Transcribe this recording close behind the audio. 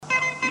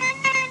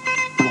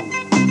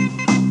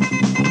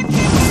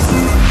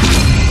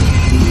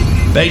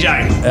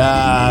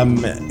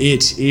BJ,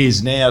 it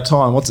is now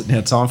time. What's it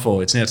now time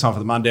for? It's now time for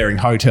the Mundaring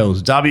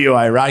Hotels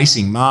WA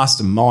Racing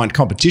Mastermind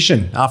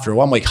competition after a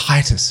 1 week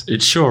hiatus.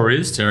 It sure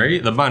is, Terry.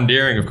 The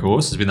Mundaring, of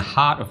course, has been the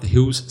heart of the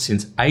hills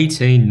since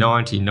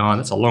 1899.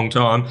 That's a long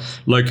time.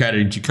 Located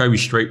in Jacoby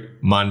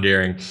Street,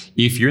 Mundaring.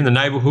 If you're in the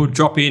neighbourhood,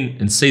 drop in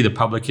and see the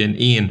publican,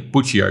 Ian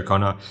Butchie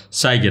O'Connor.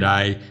 Say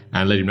g'day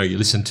and let him know you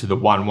listen to the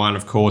 1-1,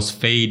 of course.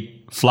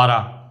 Feed,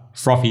 flutter,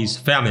 frothies,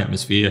 family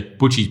atmosphere,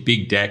 Butchie's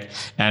big deck,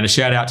 and a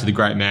shout out to the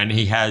great man.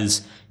 He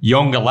has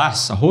Yonga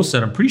Lass, a horse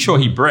that I'm pretty sure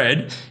he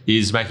bred,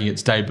 is making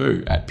its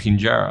debut at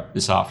Pinjarra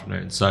this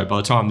afternoon. So by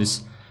the time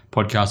this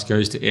podcast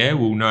goes to air,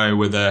 we'll know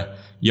whether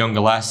Yonga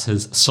Lass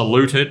has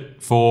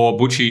saluted for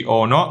Butchie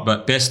or not,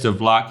 but best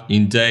of luck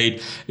indeed.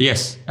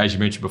 Yes, as you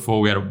mentioned before,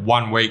 we had a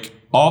 1 week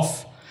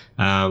off.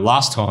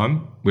 Last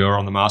time we were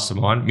on the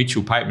Mastermind,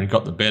 Mitchell Pateman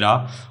got the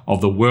better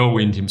of the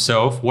whirlwind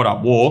himself. What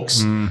up,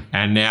 Walks?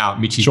 And now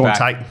Mitchie's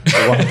back.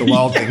 The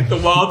wild thing. The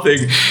wild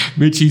thing.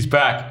 Mitchie's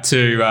back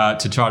to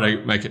try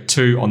to make it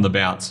 2 on the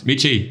bounce.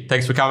 Mitchie,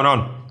 thanks for coming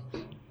on.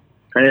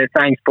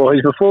 Thanks,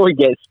 boys. Before we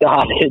get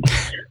started,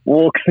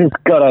 Walks has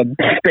got a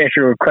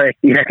special request.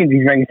 He reckons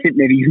he's been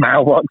sitting at his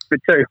mailbox for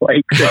 2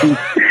 weeks.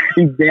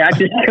 He's out,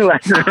 just still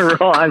hasn't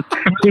arrived.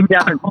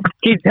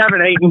 Kids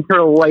haven't eaten for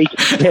a week.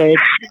 Yeah.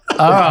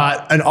 All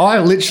right. And I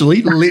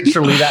literally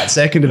that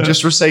second have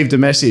just received a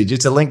message.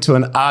 It's a link to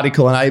an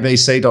article on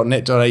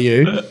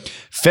abc.net.au.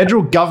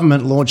 Federal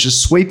government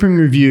launches sweeping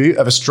review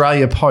of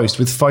Australia Post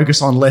with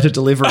focus on letter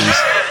deliveries.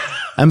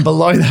 And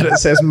below that it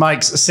says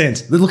makes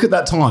sense. Look at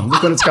that time.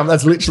 Look when it's come.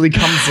 That's literally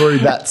come through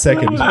that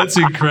second. That's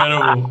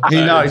incredible.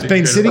 He's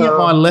been sitting at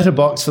my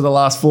letterbox for the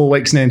last 4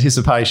 weeks in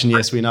anticipation.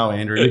 Yes, we know,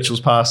 Andrew. Mitchell's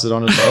passed it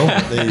on as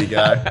well. There you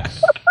go.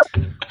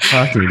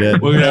 Fucking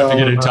dead. We're going to have to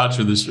get in touch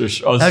with this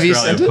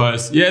Australia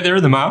Post. Yeah, they're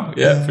in the mail.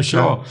 Yeah, for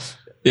sure.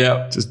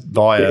 Yeah. Just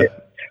via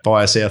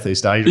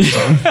Southeast Asia or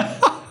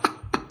something.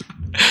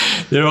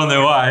 They're on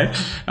their way.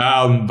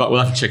 But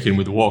we'll have to check in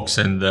with Walks,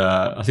 and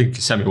I think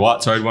Sammy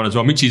White's owed one as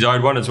well. Mitchie's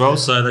owed one as well,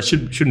 so they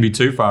shouldn't be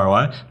too far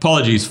away.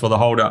 Apologies for the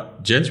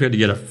hold-up, gents. We had to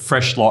get a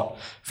fresh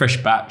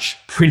batch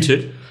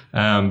printed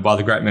by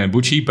the great man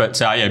Butchie. But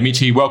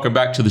Mitchie, welcome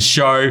back to the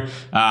show.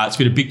 It's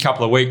been a big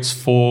couple of weeks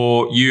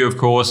for you, of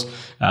course.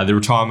 The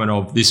retirement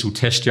of This Will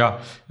Test Ya,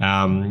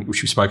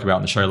 which we spoke about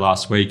in the show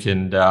last week,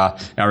 and our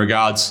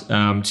regards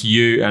to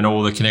you and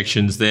all the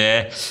connections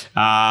there.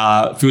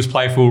 Feels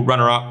Playful,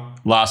 runner-up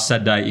last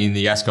Saturday in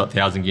the Ascot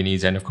 1,000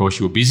 Guineas, and of course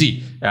you were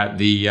busy at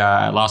the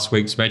last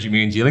week's Magic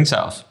Millions yearling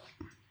sales.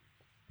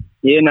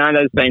 Yeah, no,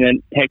 there's been a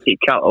hectic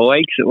couple of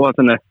weeks. It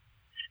wasn't a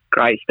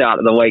great start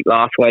of the week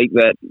last week,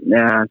 but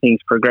things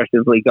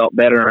progressively got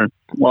better and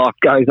life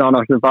goes on,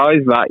 I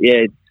suppose. But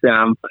yeah, it's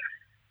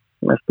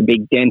left a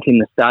big dent in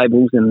the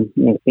stables, and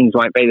things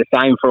won't be the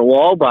same for a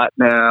while, but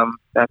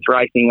that's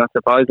racing, I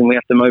suppose, and we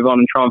have to move on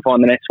and try and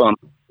find the next one.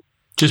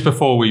 Just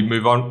before we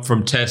move on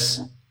from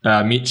Tess,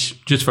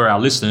 Mitch, just for our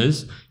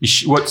listeners,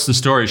 what's the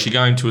story? Is she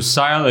going to a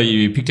sale? Are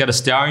you picked out a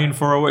stallion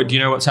for her? Do you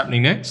know what's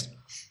happening next?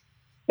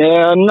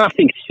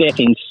 Nothing set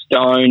in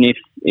stone. If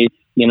it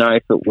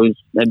was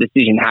a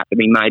decision had to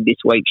be made this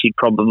week, she'd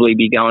probably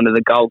be going to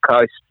the Gold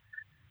Coast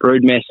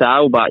broodmare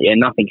sale. But yeah,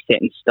 nothing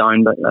set in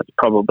stone. But that's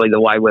probably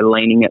the way we're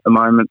leaning at the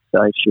moment.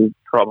 So she'll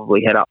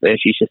probably head up there.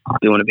 She's just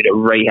doing a bit of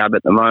rehab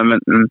at the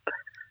moment, and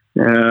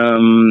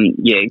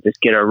just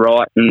get her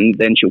right, and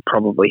then she'll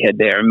probably head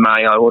there in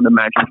May, I would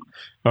imagine.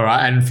 All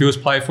right, and Feels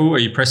Playful, are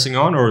you pressing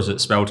on, or is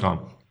it spell time?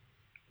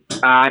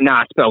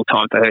 No, spell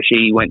time for her.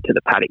 She went to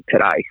the paddock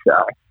today, so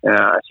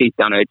she's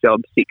done her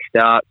job. 6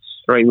 starts,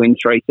 3 wins,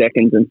 3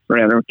 seconds, and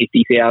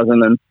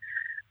 350,000. And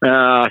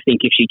I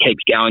think if she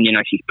keeps going,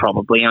 she's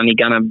probably only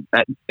going to,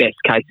 at best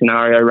case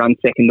scenario, run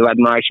second to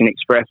Admiration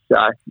Express. So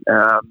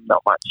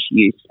not much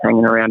use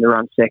hanging around to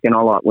run second.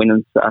 I like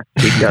winning, so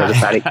she'd go to the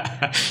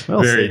paddock.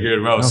 Very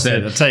good, well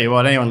said. I'll tell you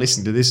what, anyone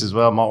listening to this as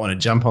well might want to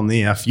jump on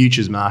the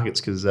futures markets,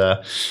 because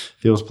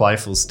Feels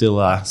Playful still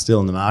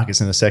in the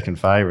markets in a second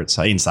favourite.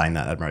 So in saying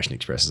that, Admiration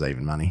Express is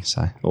even money.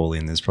 So all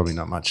in, there's probably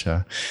not much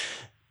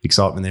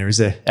excitement there, is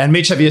there? And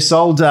Mitch, have you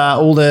sold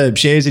all the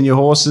shares in your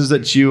horses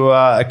that you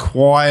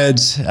acquired?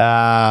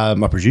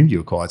 I presume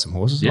you acquired some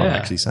horses. Yeah, I'm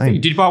actually saying.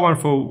 Did you buy one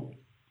for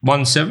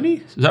 170?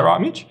 Is that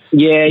right, Mitch?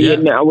 Yeah.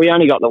 No, we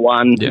only got the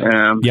one.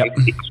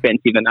 It's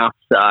expensive enough.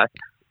 So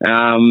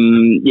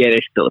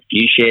there's still a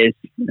few shares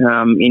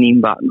in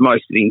him, but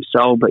most of him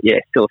sold. But yeah,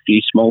 still a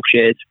few small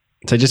shares.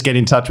 So just get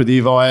in touch with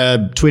you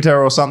via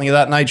Twitter or something of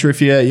that nature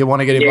if you want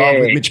to get involved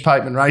with Mitch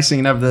Pateman Racing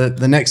and have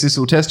the next This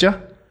Will Test Ya.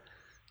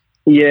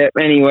 Yeah,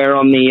 anywhere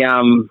on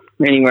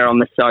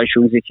the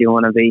socials if you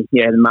want to be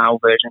the male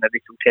version of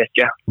This Will Test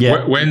Ya.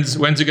 Yeah.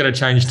 When's it going to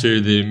change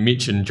to the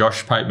Mitch and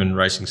Josh Pateman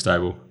Racing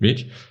Stable,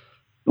 Mitch?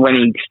 When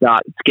he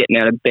starts getting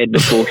out of bed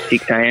before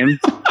 6 a.m.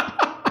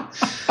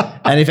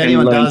 And if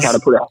anyone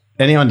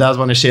does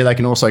want to share, they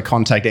can also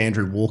contact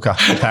Andrew Walker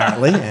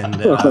apparently,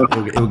 and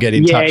he'll get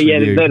in touch with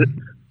you.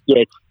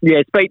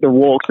 Speak to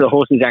Walks. The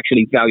horse is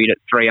actually valued at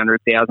 $300,000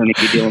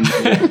 if you're dealing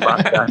with it.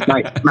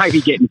 But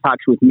maybe get in touch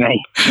with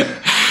me.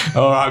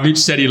 All right, Mitch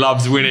said he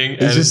loves winning.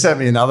 He's just sent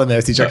me another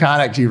message. I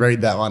can't actually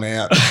read that one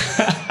out.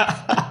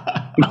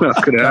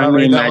 Could Can I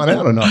only read that one imagine.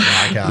 out or not? No,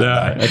 I can't.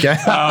 No. Okay.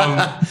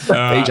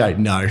 BJ,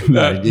 no,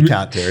 you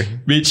can't, Terry.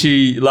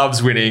 Mitchie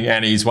loves winning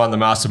and he's won the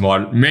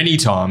Mastermind many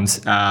times.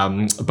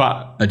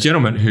 But a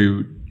gentleman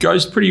who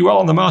goes pretty well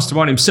on the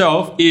Mastermind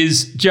himself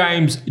is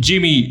James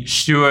Jimmy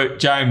Stewart.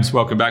 James,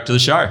 welcome back to the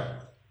show.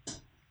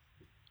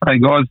 Hey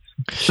guys,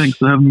 thanks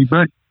for having me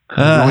back.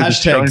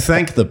 Hashtag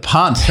thank the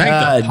punt.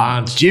 Thank the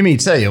punt. Jimmy,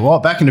 tell you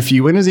what, back in a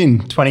few winners in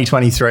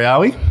 2023, are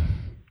we?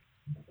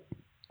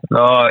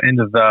 End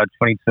of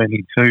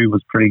 2022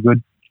 was pretty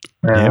good.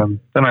 Don't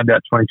know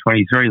about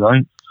 2023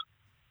 though.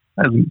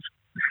 It's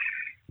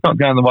not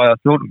going the way I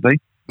thought it'd be.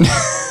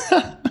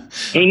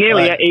 He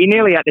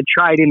nearly had to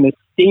trade in the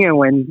stinger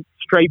when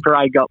Street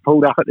Parade got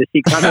pulled up at the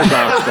 600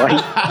 last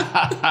week.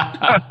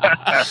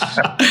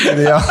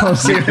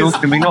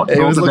 Can we not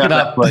talk about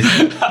that, please?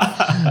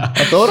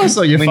 I thought I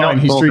saw your Can we phone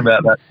not history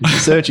talk about that?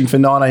 searching for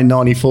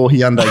 1994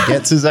 Hyundai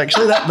Getzers.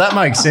 Actually, that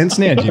makes sense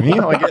now, Jimmy.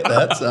 I get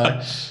that. So,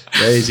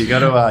 geez, you got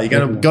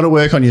to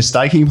work on your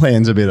staking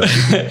plans a bit.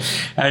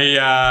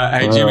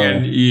 Hey, Jimmy,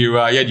 and you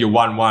had your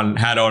 1-1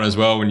 hat on as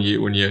well when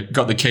you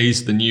got the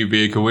keys to the new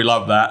vehicle. We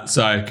love that.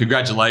 So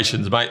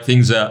congratulations, mate.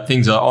 Things are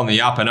on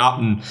the up and up,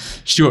 and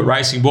Stewart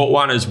Racing bought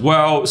one as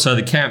well. So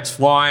the camp's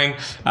flying.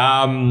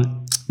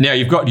 Now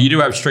you do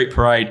have Street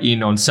Parade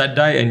in on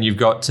Saturday, and you've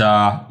got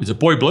is it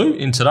Boy Blue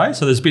in today?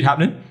 So there's a bit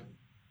happening.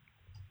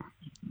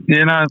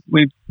 Yeah, no,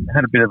 we've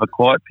had a bit of a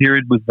quiet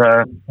period with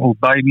all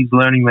babies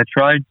learning their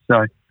trade.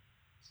 So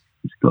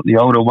it's got the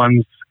older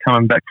ones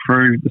coming back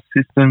through the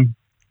system.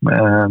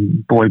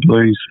 Boy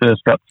Blue's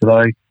first up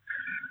today.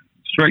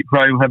 Street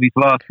Parade will have his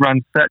last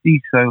run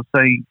Saturday, so we'll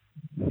see.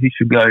 He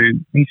should go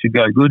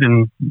good,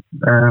 and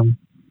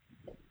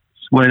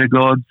swear to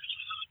God's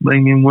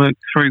been in work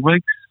 3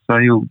 weeks, so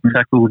he'll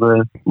tackle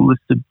the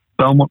listed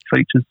Belmont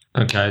features.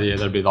 Okay, yeah,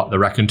 that'll be like the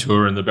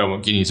Raconteur and the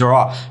Belmont Guineas. All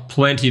right,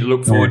 plenty to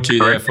look forward to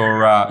there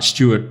for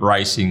Stewart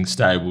Racing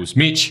Stables.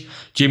 Mitch,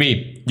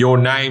 Jimmy, your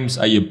names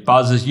are your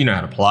buzzers. You know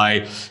how to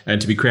play.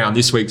 And to be crowned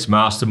this week's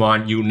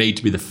Mastermind, you'll need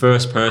to be the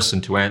first person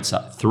to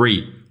answer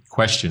 3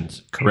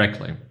 questions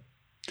correctly.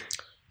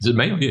 Is it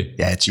me or you?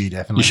 Yeah, it's you,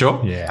 definitely. You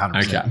sure? Yeah,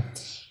 100%. Okay.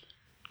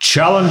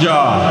 Challenger,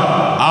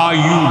 are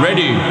you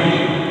ready?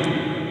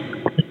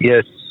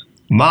 Yes.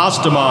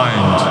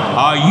 Mastermind,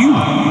 are you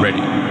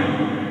ready?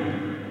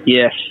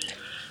 Yes.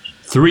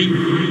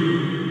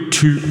 3,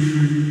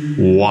 2,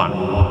 1.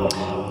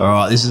 All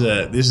right, this is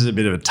a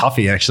bit of a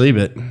toughie actually,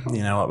 but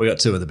you know what? We got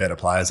 2 of the better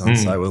players on,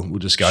 so we'll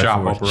just go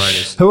Sharp for it.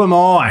 operators. Who am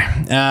I?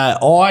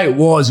 I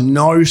was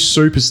no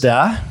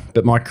superstar,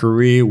 but my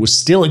career was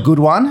still a good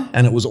one,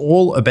 and it was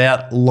all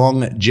about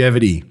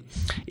longevity.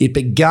 It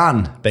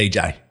begun,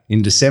 BJ,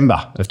 in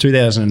December of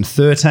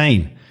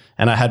 2013.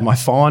 And I had my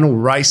final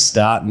race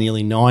start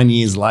nearly 9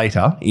 years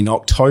later in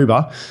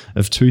October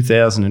of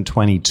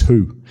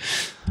 2022.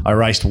 I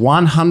raced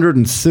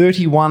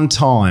 131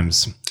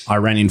 times. I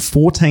ran in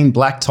 14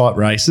 black type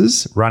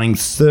races, running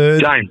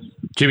third. James,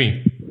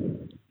 Jimmy,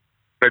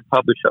 Red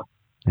Publisher.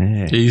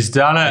 Yeah. he's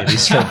done it.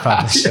 He's Red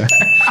Publisher.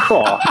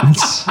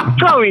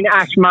 Throw in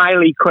Ash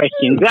Maley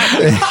questions.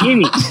 That's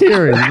Jimmy.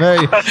 Dear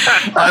me.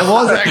 I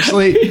was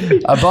actually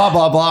blah,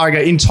 blah, blah. I go,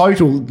 in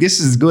total, this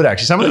is good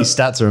actually. Some of these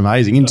stats are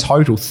amazing. In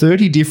total,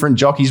 30 different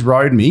jockeys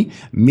rode me.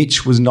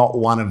 Mitch was not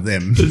one of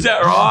them. Is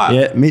that right?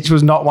 Yeah, Mitch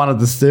was not one of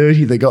the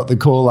 30 that got the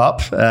call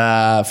up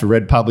for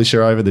Red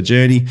Publisher over the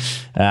journey.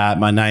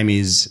 My name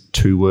is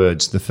 2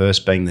 words, the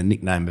first being the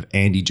nickname of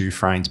Andy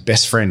Dufresne's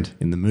best friend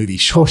in the movie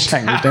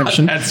Shawshank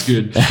Redemption. That's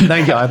good.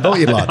 Thank you. I thought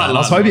you'd like that. I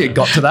was hoping it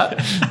got to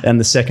that. And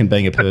the second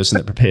being a person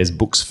that prepares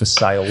books for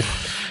sale.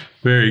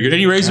 Very good.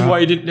 Any reason why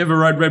you never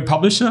rode Red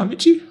Publisher,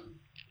 Mitchie?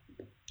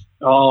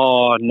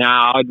 Oh, no,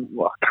 I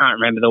can't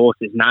remember the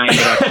horse's name, but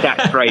I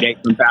sat 3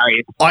 deep from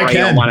barriers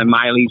on one of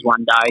Maley's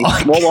one day.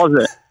 What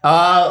was it?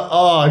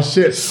 Oh,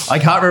 shit. I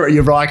can't remember.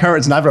 You're right. I can't remember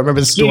its name, but I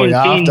remember the story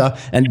after.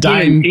 And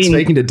Dane,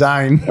 speaking to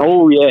Dane.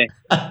 Oh, yeah.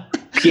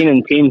 Skin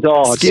and Tins.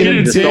 Oh, Skin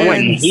and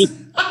Tins.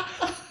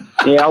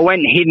 I went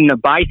and hid in the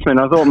basement.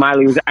 I thought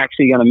Maley was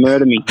actually going to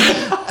murder me.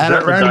 And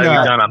it ran,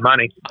 done our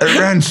money. It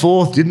ran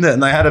 4th, didn't it?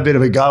 And they had a bit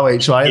of a go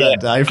each way that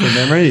day from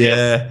memory.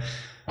 Yeah.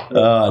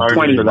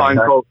 20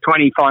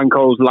 phone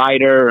calls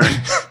later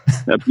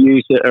and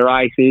abuse at the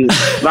races.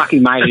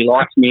 Lucky Maley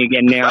likes me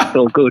again now. It's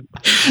all good.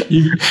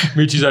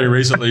 Mitchie's only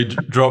recently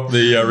dropped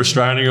the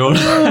restraining order.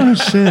 Oh,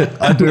 shit.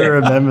 I do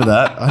remember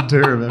that. That's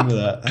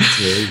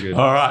very good.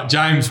 All right,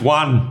 James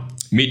 1.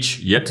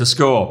 Mitch yet to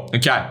score.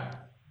 Okay.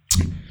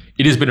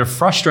 It has been a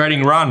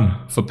frustrating run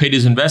for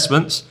Peter's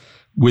Investments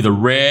with a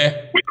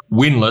rare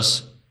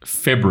winless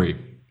February.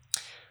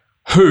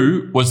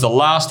 Who was the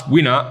last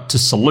winner to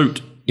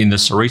salute in the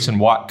cerise and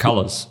white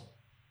colours?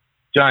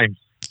 James.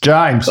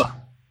 James. Is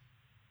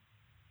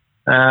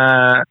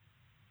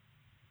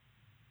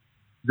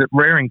it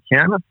Rare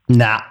Encounter?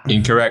 Nah.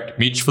 Incorrect.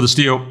 Mitch for the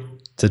steal.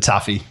 It's a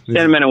toughie.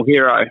 Sentimental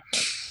Hero.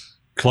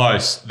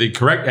 Close. The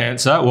correct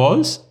answer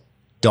was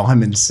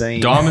Diamond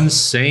Scene. Diamond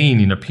Scene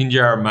in a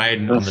Pinjarra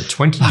Maiden on the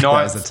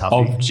 29th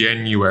of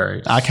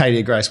January.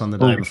 Arcadia Grace won the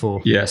day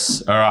before.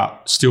 Yes. All right.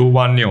 Still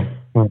 1-0.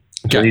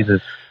 Okay.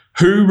 Jesus.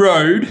 Who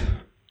rode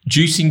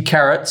Juicing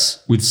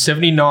Carrots with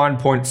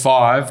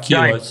 79.5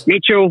 kilos?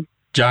 Mitchell.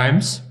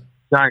 James.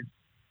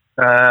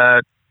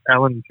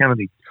 Alan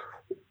Kennedy.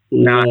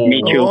 No,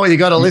 Mitchell. Oh, you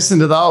got to listen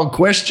to the old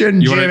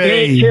question, Jimmy.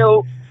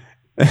 Mitchell.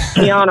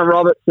 Kiana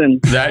Robertson.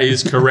 That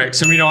is correct.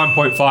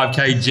 79.5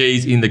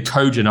 kgs in the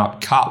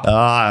Kojonup Cup.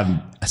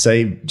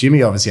 See,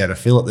 Jimmy obviously had a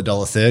fill at the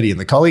 $1.30 in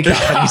the Collie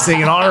Cup, and he's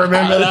thinking, I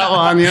remember that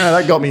one. Yeah,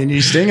 that got me a new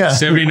stinger.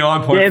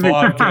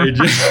 79.5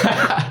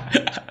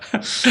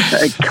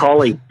 kg.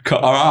 Collie.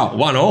 All right,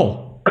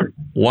 1-1.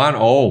 1-1.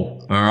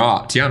 All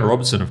right. Tiana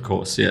Robertson, of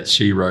course. Yes,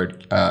 she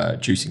rode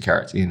Juicing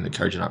Carrots in the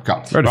Kojonup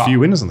Cup. Rode a few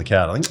winners on the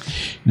card, I think.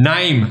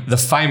 Name the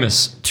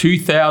famous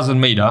 2,000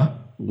 metre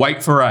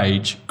weight for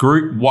age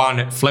Group 1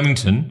 at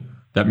Flemington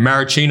that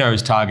Maricino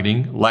is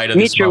targeting later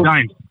this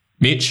month.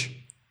 Mitch?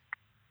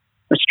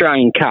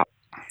 Australian Cup.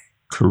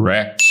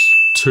 Correct.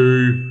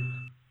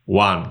 2-1.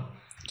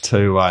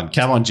 2-1.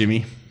 Come on,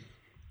 Jimmy.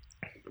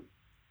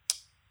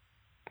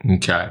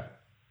 Okay.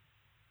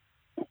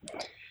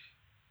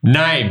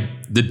 Name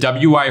the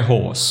WA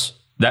horse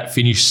that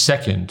finished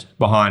second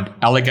behind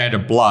Alligator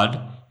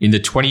Blood in the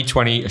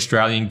 2020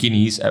 Australian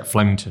Guineas at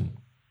Flemington.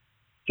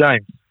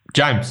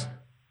 James.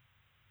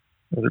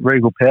 Was it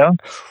Regal Power?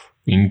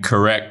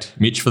 Incorrect.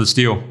 Mitch for the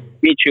steal.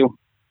 Mitchell.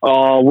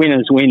 Oh,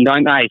 winners win,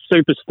 don't they?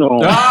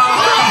 Superstorm.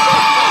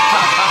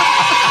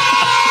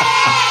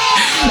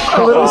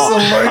 A little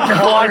salute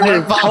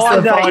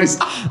before the post.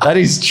 That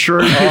is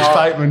true Mitch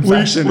Pateman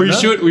fashion. We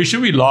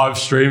should be live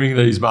streaming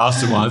these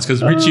masterminds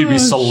because Richie would be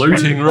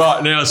saluting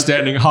right now,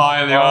 standing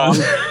high in the arms.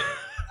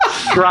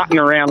 Strutting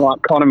around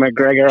like Conor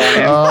McGregor. I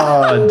am.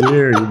 Oh,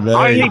 dear me.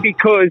 Only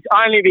because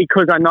I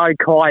know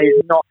Kai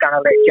is not going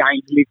to let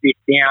James live this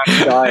down,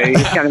 so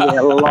it's going to be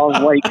a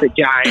long week for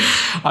James.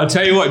 I'll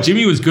tell you what,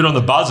 Jimmy was good on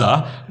the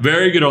buzzer,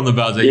 very good on the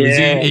buzzer. He was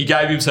in, he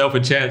gave himself a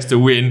chance to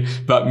win,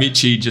 but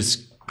Mitchie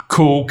just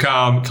cool,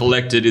 calm,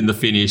 collected in the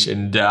finish,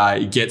 and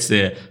he gets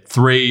there.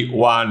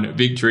 3-1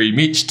 victory.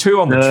 Mitch,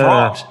 2 on the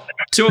trot.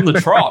 2 on the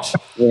trot.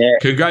 Yeah.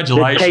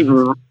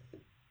 Congratulations.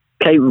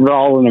 Keep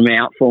rolling them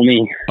out for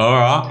me. All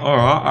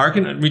right. I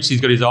reckon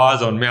Richie's got his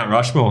eyes on Mount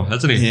Rushmore,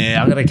 hasn't he?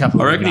 Yeah, I've got a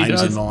couple of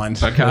names in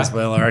mind as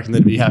well. I reckon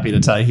they'd be happy to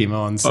take him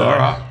on. So. All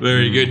right,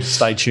 very good.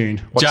 Stay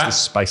tuned. Watch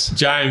this space.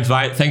 James,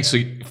 mate, thanks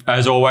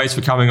as always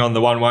for coming on the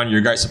 1-1.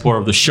 You're a great supporter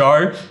of the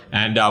show,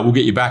 and we'll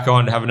get you back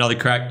on to have another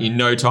crack in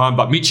no time.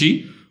 But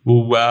Mitchie,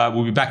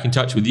 we'll be back in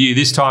touch with you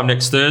this time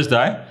next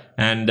Thursday,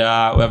 and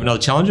we'll have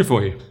another challenger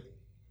for you.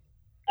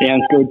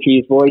 Sounds good.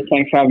 Cheers, boys.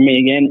 Thanks for having me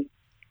again.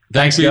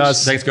 Thanks,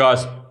 guys. Thanks,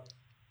 guys.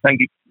 Thank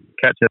you.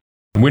 Catch it.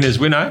 Winners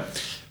win, eh?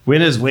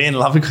 Winners win.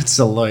 Love a good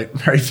salute.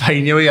 Very funny.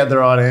 You knew he had the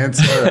right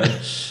answer.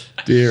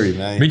 Deary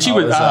me. Mitchie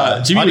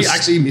I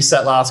actually missed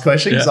that last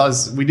question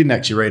because we didn't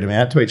actually read them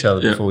out to each other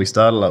before we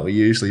started like we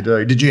usually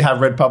do. Did you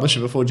have Red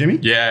Publisher before, Jimmy?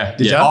 Yeah.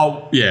 Did you?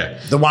 Oh, yeah.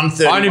 The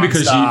 1:30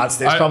 starts.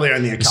 There's probably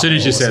only a couple. As soon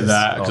as you said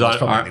that, because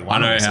I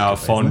know how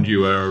fond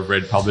you were of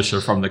Red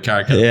Publisher from the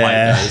Carrot Plate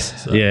days.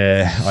 So.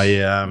 Yeah.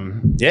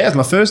 It was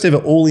my first ever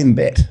all-in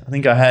bet. I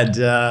think I had,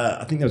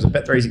 there was a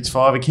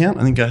Bet365 account.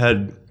 I think I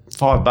had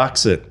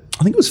 $5 at,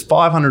 I think it was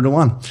 500 to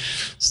 1.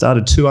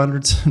 Started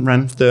 200s and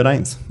ran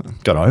 13th.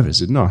 Got overs,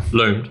 didn't I?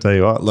 Loomed. Tell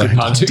you what, loomed.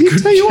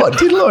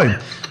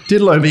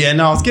 Did loom. But yeah,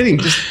 no, I was getting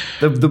just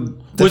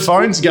the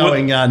phone's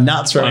going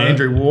nuts from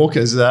Andrew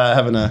Walker's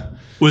having a.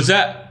 Was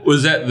that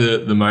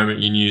the moment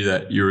you knew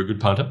that you were a good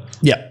punter?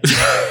 Yeah.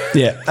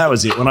 Yeah, that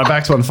was it. When I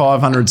backed on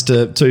 500s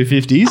to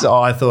 250s,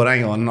 I thought,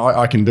 hang on,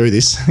 I can do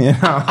this.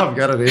 I've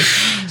got it here.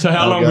 So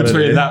how long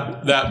between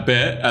that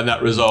bet and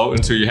that result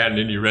until you handed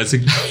in your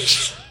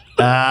resignation?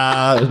 It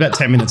was about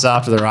 10 minutes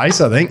after the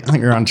race, I think. we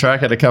were on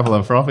track, had a couple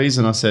of frothies,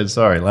 and I said,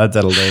 sorry, lad,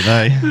 that'll do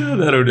me.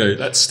 That'll do.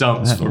 That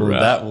stumps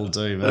that will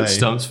do me. That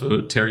stumps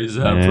for Terry's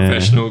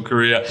professional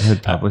career.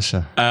 Head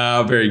publisher.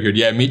 Very good.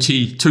 Yeah,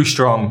 Mitchie, too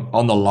strong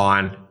on the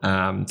line.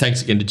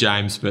 Thanks again to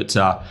James. But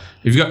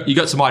you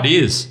got some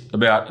ideas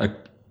about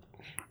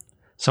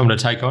someone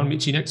to take on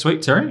Mitchie next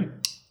week, Terry?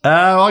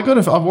 I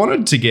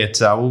wanted to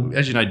get,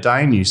 as you know,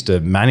 Dane used to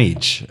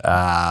manage.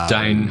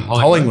 Dane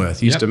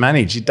Hollingworth used to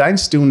manage.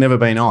 Dane's still never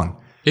been on.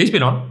 He's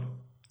been on.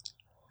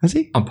 Has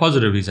he? I'm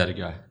positive he's had a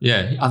go.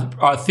 Yeah.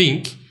 I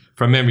think,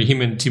 from memory,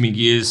 him and Timmy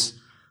Gears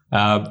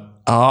the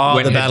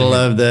battle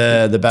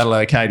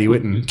of Katie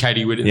Whitten.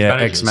 Katie Whitten's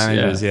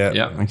ex-managers,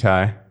 yeah.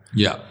 Okay.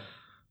 Yeah.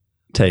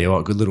 Tell you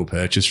what, good little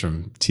purchase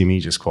from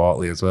Timmy just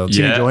quietly as well.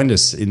 Timmy joined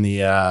us in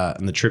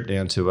the trip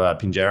down to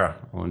Pinjarra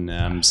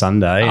on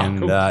Sunday,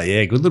 cool.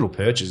 Good little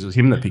purchase. It was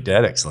him that picked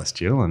out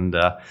Celestial, and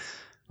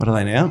what are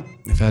they now?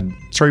 They've had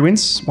 3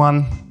 wins,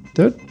 1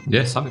 third.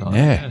 Yeah, something like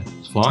that. Yeah,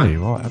 it's fine. Tell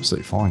you what,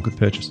 absolutely fine. Good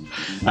purchase.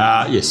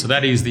 So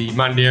that is the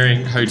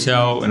Mundaring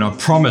Hotel, and I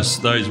promise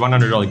those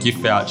 $100 gift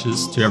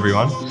vouchers to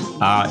everyone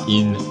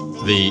in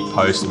the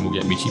post, and we'll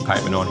get Mitchell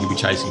Pateman on. He'll be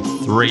chasing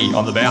 3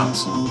 on the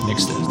bounce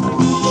next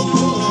Thursday.